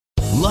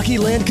Lucky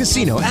Land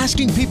Casino,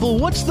 asking people,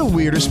 what's the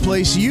weirdest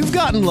place you've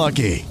gotten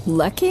lucky?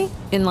 Lucky?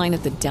 In line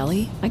at the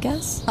deli, I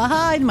guess?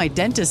 Aha, in my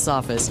dentist's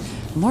office.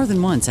 More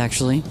than once,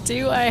 actually.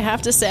 Do I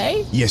have to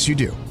say? Yes, you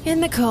do. In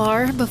the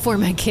car before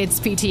my kids'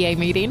 PTA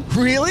meeting.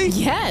 Really?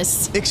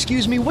 Yes.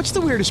 Excuse me, what's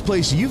the weirdest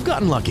place you've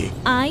gotten lucky?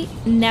 I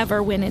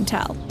never win and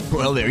tell.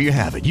 Well, there you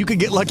have it. You can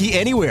get lucky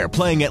anywhere,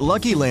 playing at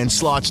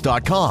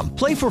LuckyLandSlots.com.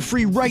 Play for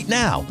free right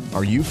now.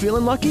 Are you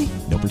feeling lucky?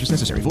 No purchase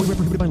necessary. Void where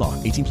prohibited by law.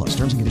 18 plus.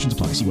 Terms and conditions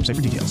apply. See website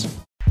for details.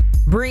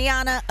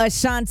 Brianna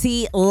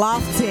Ashanti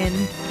Lofton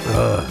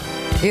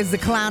is the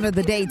clown of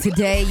the day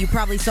today. You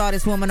probably saw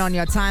this woman on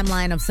your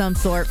timeline of some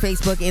sort.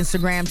 Facebook,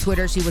 Instagram,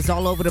 Twitter. She was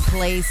all over the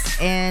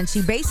place. And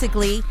she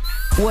basically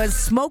was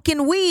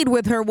smoking weed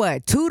with her,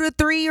 2 to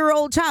 3 year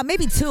old child?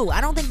 Maybe 2.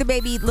 I don't think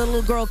the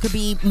little girl could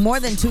be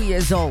more than 2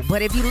 years old.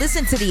 But if you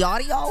listen to the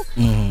audio,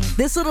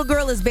 this little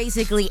girl is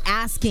basically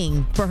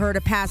asking for her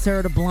to pass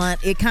her the blunt.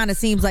 It kind of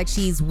seems like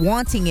she's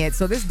wanting it.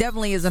 So this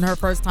definitely isn't her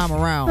first time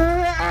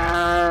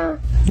around.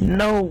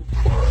 No.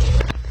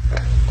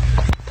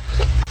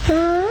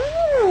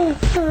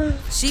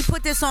 She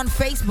put this on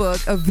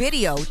Facebook, a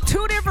video,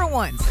 2 different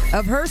ones,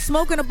 of her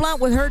smoking a blunt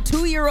with her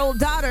 2-year-old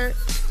daughter.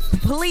 The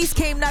police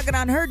came knocking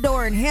on her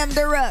door and hemmed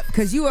her up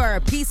because you are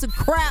a piece of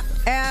crap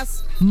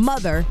ass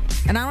mother.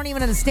 And I don't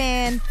even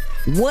understand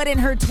what in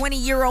her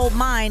 20-year-old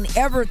mind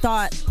ever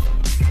thought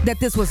that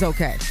this was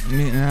okay.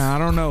 I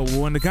don't know.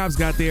 When the cops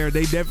got there,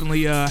 they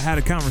definitely had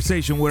a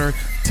conversation with her,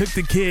 took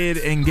the kid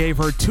and gave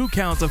her 2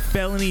 counts of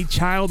felony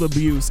child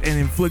abuse and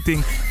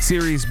inflicting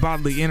serious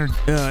bodily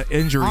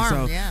injury.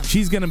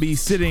 She's going to be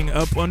sitting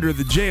up under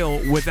the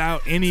jail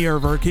without any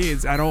of her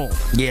kids at all.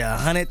 Yeah,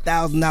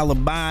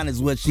 $100,000 bond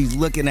is what she's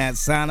looking at,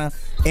 Sana.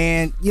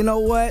 And you know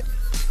what?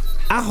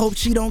 I hope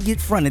she don't get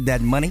fronted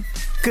that money,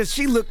 because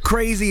she look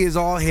crazy as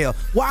all hell.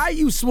 Why are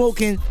you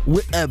smoking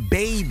with a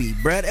baby,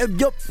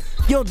 bruh?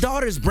 Your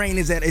daughter's brain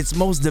is at its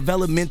most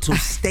developmental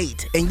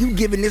state, and you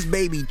giving this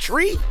baby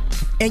tree?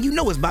 And you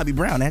know it's Bobby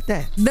Brown at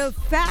that. The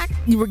fact,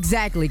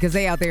 exactly, because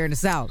they out there in the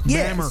South.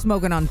 Yeah.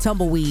 Smoking on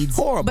tumbleweeds.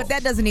 Horrible. But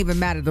that doesn't even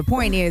matter. The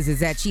point is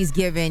that she's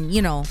giving,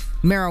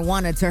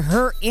 marijuana to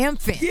her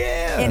infant.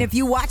 Yeah. And if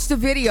you watch the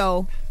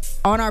video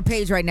on our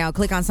page right now,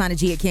 click on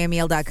SonaG at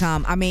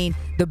KMEL.com. I mean,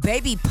 the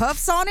baby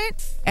puffs on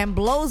it and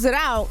blows it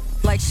out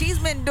like she's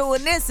been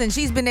doing this and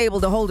she's been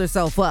able to hold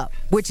herself up,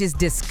 which is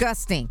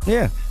disgusting.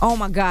 Yeah. Oh,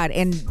 my God.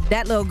 And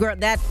that little girl,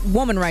 that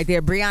woman right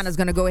there, Brianna's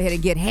going to go ahead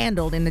and get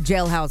handled in the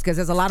jailhouse because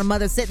there's a lot of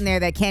mothers sitting there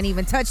that can't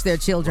even touch their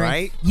children.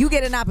 Right. You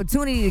get an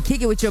opportunity to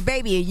kick it with your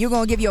baby and you're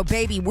going to give your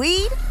baby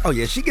weed? Oh,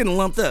 yeah, she getting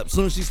lumped up as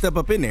soon as she step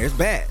up in there. It's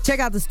bad. Check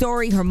out the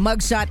story, her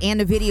mugshot, and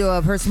the video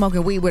of her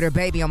smoking weed with her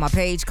baby on my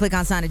page. Click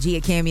on SonaG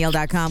at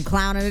KMEL.com.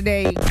 Clown of the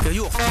day. Yo,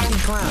 you a fucking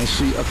clown. I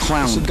see a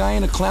clown. It's a guy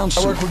in a clown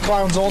suit. I work with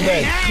clowns all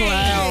day.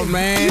 Clown,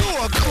 man. You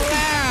a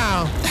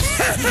clown.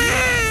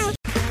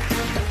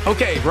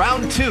 Okay,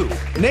 round 2.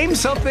 Name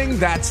something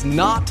that's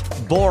not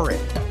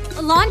boring.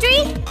 A laundry?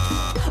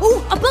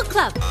 Ooh, a book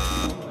club.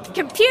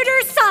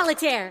 Computer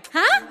solitaire,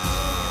 huh?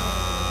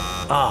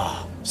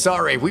 Ah,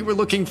 sorry, we were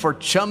looking for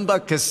Chumba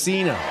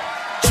Casino.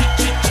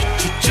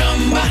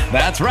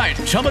 That's right,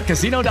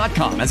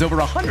 ChumbaCasino.com has over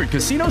 100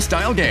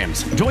 casino-style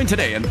games. Join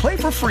today and play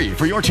for free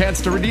for your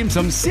chance to redeem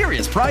some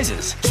serious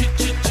prizes.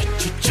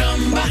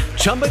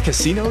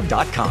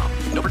 ChumbaCasino.com.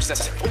 No purchase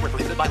necessary. Void where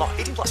prohibited by law.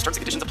 18 plus. Terms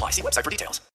and conditions apply. See website for details.